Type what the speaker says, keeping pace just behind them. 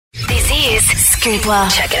is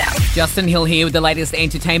Scoopla. Check it out. Justin Hill here with the latest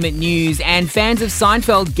entertainment news, and fans of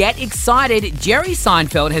Seinfeld get excited. Jerry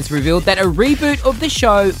Seinfeld has revealed that a reboot of the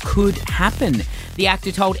show could happen. The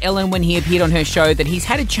actor told Ellen when he appeared on her show that he's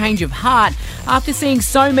had a change of heart after seeing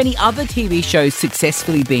so many other TV shows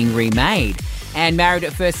successfully being remade. And Married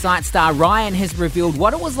at First Sight star Ryan has revealed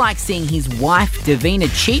what it was like seeing his wife Davina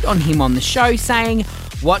cheat on him on the show, saying,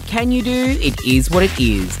 "What can you do? It is what it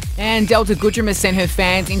is." And Delta Goodrem has sent her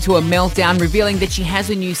fans into a meltdown, revealing that she has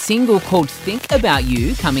a new single called Think About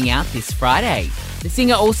You coming out this Friday. The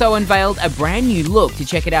singer also unveiled a brand new look. To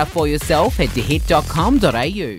check it out for yourself, head to hit.com.au.